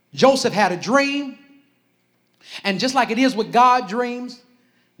 Joseph had a dream, and just like it is with God dreams,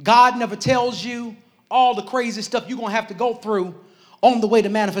 God never tells you all the crazy stuff you're going to have to go through on the way to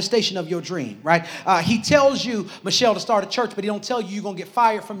manifestation of your dream, right? He tells you, Michelle, to start a church, but he don't tell you you're going to get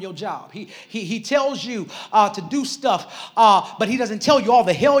fired from your job. He tells you to do stuff, but he doesn't tell you all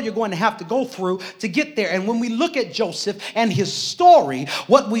the hell you're going to have to go through to get there. And when we look at Joseph and his story,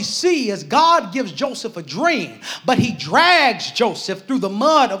 what we see is God gives Joseph a dream, but he drags Joseph through the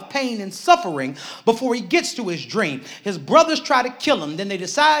mud of pain and suffering before he gets to his dream. His brothers try to kill him. Then they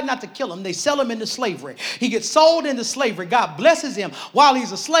decide not to kill him. They sell him into slavery. He gets sold into slavery. God blesses him while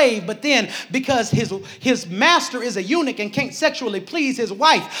he's a slave, but then because his master is a eunuch and can't sexually please his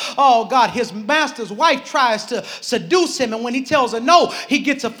wife, oh God, his master's wife tries to seduce him, and when he tells her no, he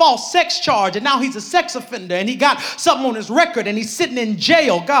gets a false sex charge, and now he's a sex offender, and he got something on his record, and he's sitting in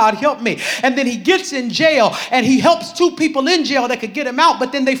jail. God help me. And then he gets in jail, and he helps two people in jail that could get him out,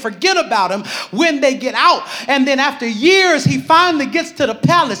 but then they forget about him when they get out. And then after years, he finally gets to the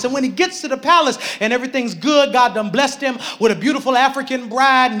palace, and when he gets to the palace and everything's good, God done blessed him with a beautiful African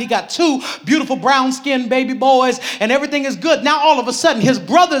bride, and he got two beautiful brown-skinned baby boys, and everything is good. Now all of a sudden his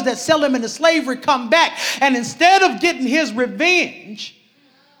brothers that sell him into slavery come back, and instead of getting his revenge,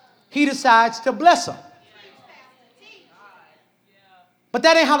 he decides to bless them. But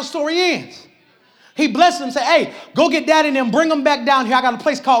that ain't how the story ends. He blesses them, say, hey, go get daddy and then bring them back down here. I got a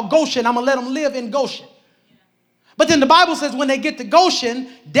place called Goshen. I'm gonna let them live in Goshen. But then the Bible says when they get to Goshen,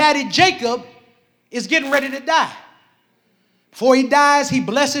 daddy Jacob is getting ready to die. Before he dies, he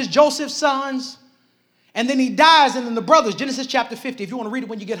blesses Joseph's sons, and then he dies, and then the brothers, Genesis chapter 50, if you want to read it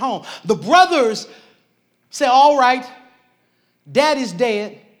when you get home, the brothers say, all right, daddy's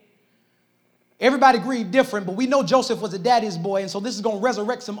dead. Everybody grieved different, but we know Joseph was a daddy's boy, and so this is going to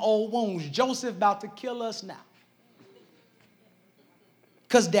resurrect some old wounds. Joseph about to kill us now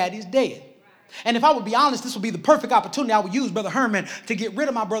because daddy's dead. And if I would be honest, this would be the perfect opportunity I would use, Brother Herman, to get rid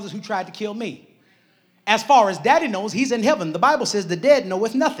of my brothers who tried to kill me. As far as daddy knows, he's in heaven. The Bible says the dead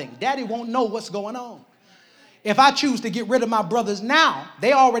knoweth nothing. Daddy won't know what's going on. If I choose to get rid of my brothers now,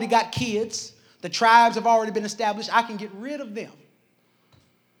 they already got kids. The tribes have already been established. I can get rid of them.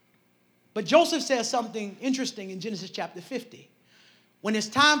 But Joseph says something interesting in Genesis chapter 50. When it's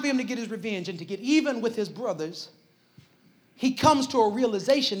time for him to get his revenge and to get even with his brothers, he comes to a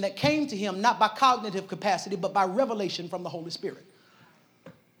realization that came to him not by cognitive capacity, but by revelation from the Holy Spirit.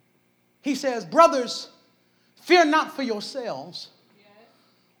 He says, brothers, fear not for yourselves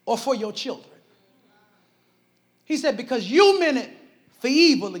or for your children. He said, because you meant it for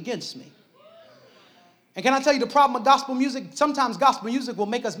evil against me. And can I tell you the problem with gospel music? Sometimes gospel music will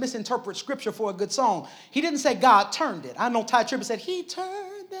make us misinterpret scripture for a good song. He didn't say God turned it. I know Ty Tribbett said he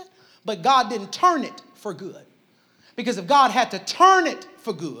turned it, but God didn't turn it for good. Because if God had to turn it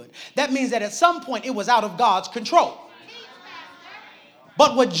for good, that means that at some point it was out of God's control.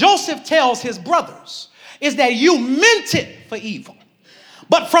 But what Joseph tells his brothers is that you meant it for evil.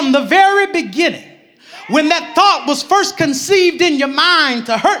 But from the very beginning, when that thought was first conceived in your mind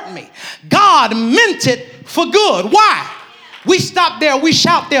to hurt me, God meant it for good. Why? We stop there, we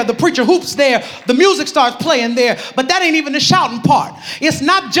shout there, the preacher hoops there, the music starts playing there, but that ain't even the shouting part. It's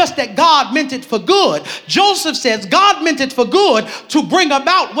not just that God meant it for good. Joseph says God meant it for good to bring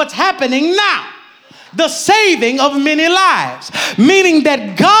about what's happening now. The saving of many lives, meaning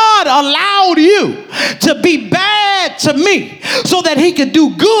that God allowed you to be bad that to me so that he could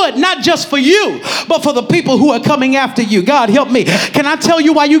do good, not just for you, but for the people who are coming after you. God, help me. Can I tell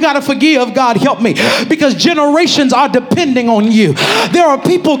you why you got to forgive? God, help me. Because generations are depending on you. There are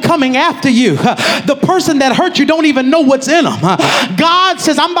people coming after you. The person that hurt you don't even know what's in them. God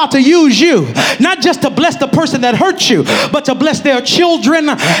says, I'm about to use you, not just to bless the person that hurt you, but to bless their children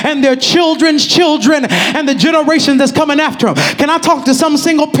and their children's children and the generation that's coming after them. Can I talk to some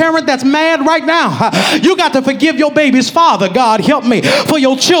single parent that's mad right now? You got to forgive your baby's father. God, help me. For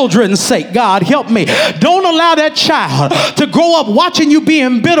your children's sake, God, help me. Don't allow that child to grow up watching you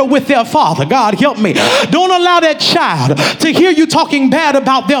being bitter with their father. God, help me. Don't allow that child to hear you talking bad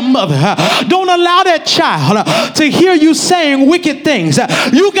about their mother. Don't allow that child to hear you saying wicked things.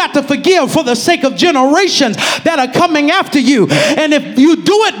 You got to forgive for the sake of generations that are coming after you. And if you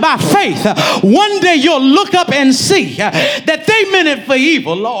do it by faith, one day you'll look up and see that they meant it for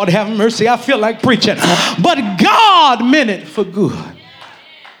evil. Lord have mercy. I feel like preaching. But God meant it for good.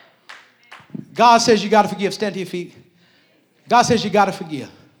 God says you got to forgive. Stand to your feet. God says you got to forgive.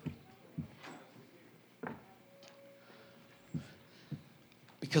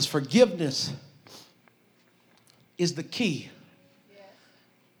 Because forgiveness is the key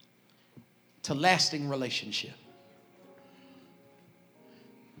to lasting relationship.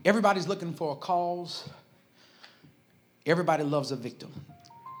 Everybody's looking for a cause. Everybody loves a victim.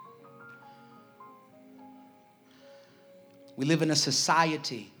 We live in a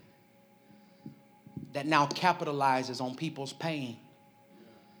society that now capitalizes on people's pain.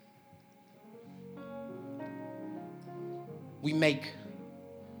 We make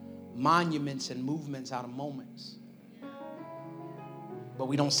monuments and movements out of moments, but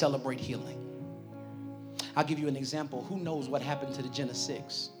we don't celebrate healing. I'll give you an example. Who knows what happened to the Jena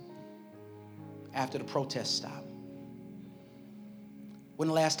 6 after the protest stopped? When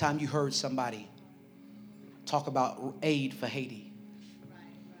the last time you heard somebody talk about aid for Haiti?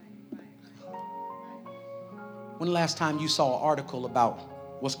 When the last time you saw an article about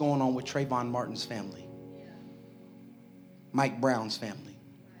what's going on with Trayvon Martin's family? Mike Brown's family?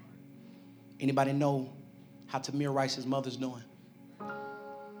 Anybody know how Tamir Rice's mother's doing?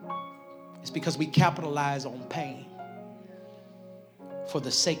 It's because we capitalize on pain for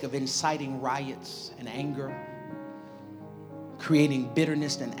the sake of inciting riots and anger, creating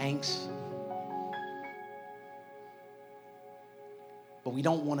bitterness and angst. But we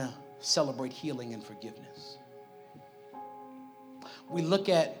don't want to celebrate healing and forgiveness. We look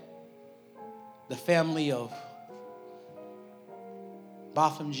at the family of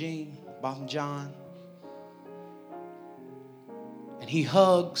Botham John, and he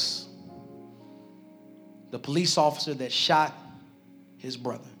hugs the police officer that shot his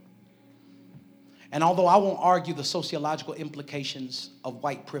brother. And although I won't argue the sociological implications of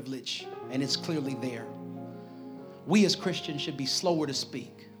white privilege, and it's clearly there, we as Christians should be slower to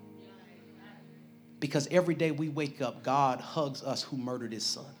speak. Because every day we wake up, God hugs us who murdered his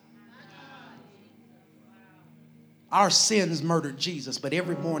son. Our sins murdered Jesus, but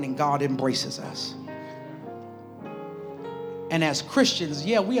every morning God embraces us. And as Christians,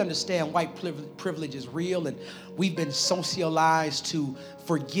 yeah, we understand white privilege is real, and we've been socialized to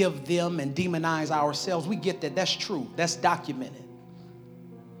forgive them and demonize ourselves. We get that. That's true. That's documented.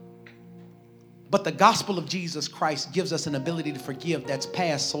 But the gospel of Jesus Christ gives us an ability to forgive that's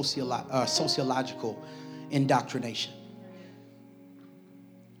past sociological indoctrination.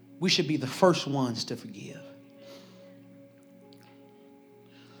 We should be the first ones to forgive.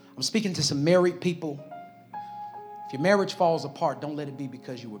 I'm speaking to some married people. If your marriage falls apart, don't let it be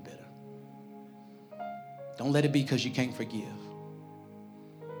because you were bitter. Don't let it be because you can't forgive.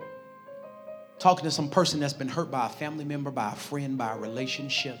 Talking to some person that's been hurt by a family member, by a friend, by a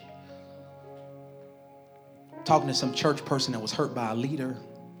relationship. Talking to some church person that was hurt by a leader.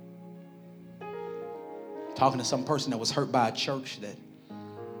 Talking to some person that was hurt by a church that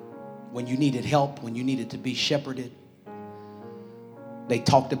when you needed help, when you needed to be shepherded, they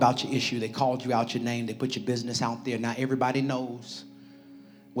talked about your issue. They called you out your name. They put your business out there. Now everybody knows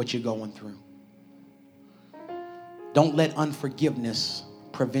what you're going through. Don't let unforgiveness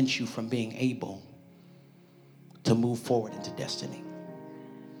prevent you from being able to move forward into destiny.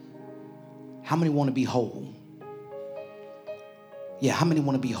 How many want to be whole? Yeah, how many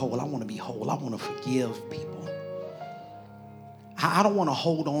want to be whole? I want to be whole. I want to forgive people. I don't want to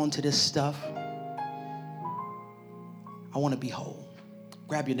hold on to this stuff. I want to be whole.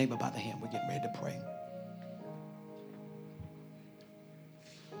 Grab your neighbor by the hand. We're getting ready to pray.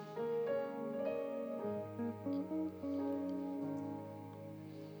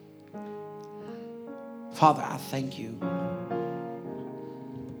 Father, I thank you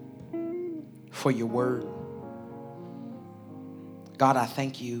for your word. God, I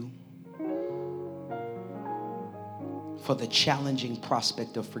thank you for the challenging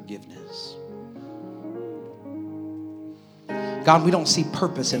prospect of forgiveness. God, we don't see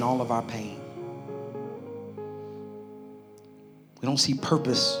purpose in all of our pain. We don't see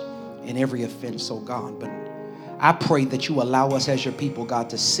purpose in every offense, oh God, but I pray that you allow us as your people, God,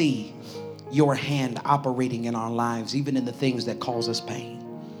 to see your hand operating in our lives, even in the things that cause us pain.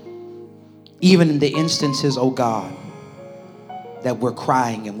 Even in the instances, oh God, that we're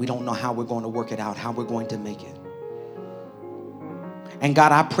crying and we don't know how we're going to work it out, how we're going to make it. And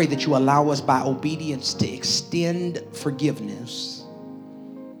God, I pray that you allow us by obedience to extend forgiveness,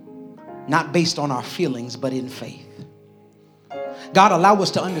 not based on our feelings, but in faith. God, allow us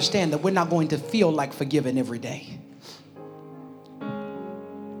to understand that we're not going to feel like forgiving every day.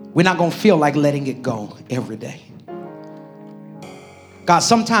 We're not going to feel like letting it go every day. God,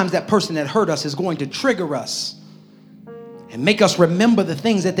 sometimes that person that hurt us is going to trigger us and make us remember the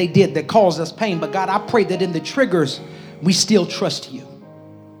things that they did that caused us pain. But God, I pray that in the triggers, we still trust you.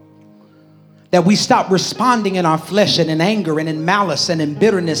 That we stop responding in our flesh and in anger and in malice and in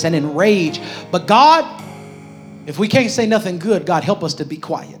bitterness and in rage. But God, if we can't say nothing good, God, help us to be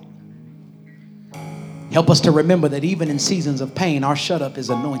quiet. Help us to remember that even in seasons of pain, our shut up is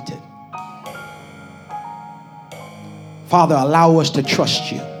anointed. Father, allow us to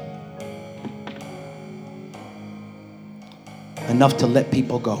trust you enough to let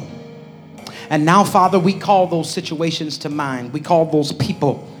people go. And now, Father, we call those situations to mind. We call those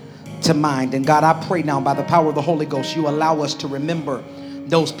people to mind. And God, I pray now by the power of the Holy Ghost, you allow us to remember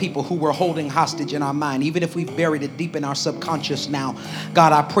those people who we're holding hostage in our mind, even if we've buried it deep in our subconscious now.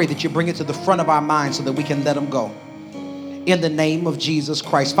 God, I pray that you bring it to the front of our mind so that we can let them go. In the name of Jesus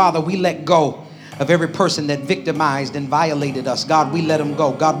Christ. Father, we let go of every person that victimized and violated us. God, we let them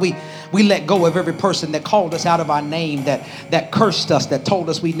go. God, we let go of every person that called us out of our name, that cursed us, that told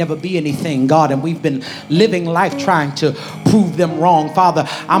us we'd never be anything, God, and we've been living life trying to prove them wrong. Father,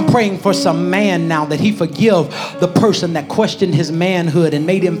 I'm praying for some man now that he forgive the person that questioned his manhood and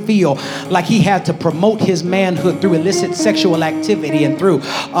made him feel like he had to promote his manhood through illicit sexual activity and through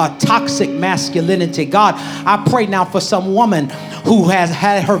toxic masculinity. God, I pray now for some woman who has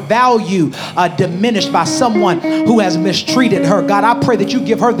had her value diminished by someone who has mistreated her. God, I pray that you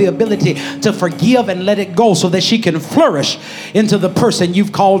give her the ability to forgive and let it go so that she can flourish into the person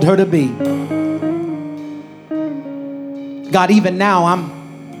you've called her to be. God, even now I'm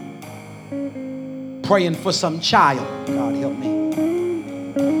praying for some child. God, help me.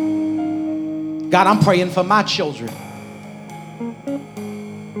 God, I'm praying for my children.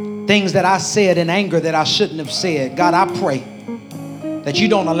 Things that I said in anger that I shouldn't have said. God, I pray that you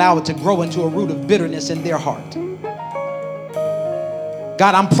don't allow it to grow into a root of bitterness in their heart.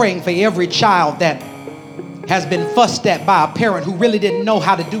 God, I'm praying for every child that has been fussed at by a parent who really didn't know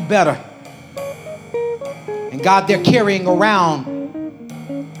how to do better. And God, they're carrying around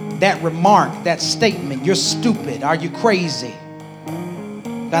that remark, that statement, you're stupid, are you crazy?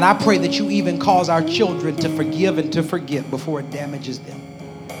 God, I pray that you even cause our children to forgive and to forget before it damages them.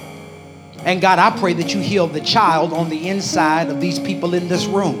 And God, I pray that you heal the child on the inside of these people in this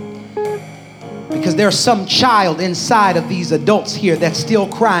room. Because there's some child inside of these adults here that's still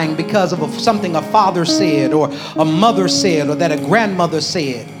crying because of something a father said or a mother said or that a grandmother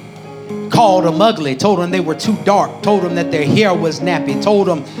said. Called them ugly, told them they were too dark, told them that their hair was nappy, told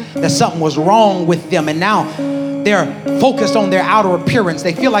them that something was wrong with them. And now they're focused on their outer appearance.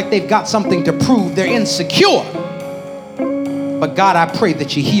 They feel like they've got something to prove. They're insecure. But God, I pray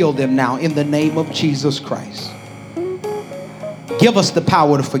that you heal them now in the name of Jesus Christ. Give us the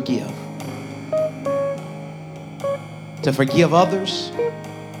power to forgive others,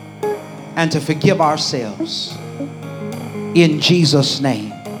 and to forgive ourselves. In Jesus'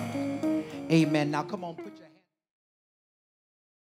 name, amen. Now come on, put your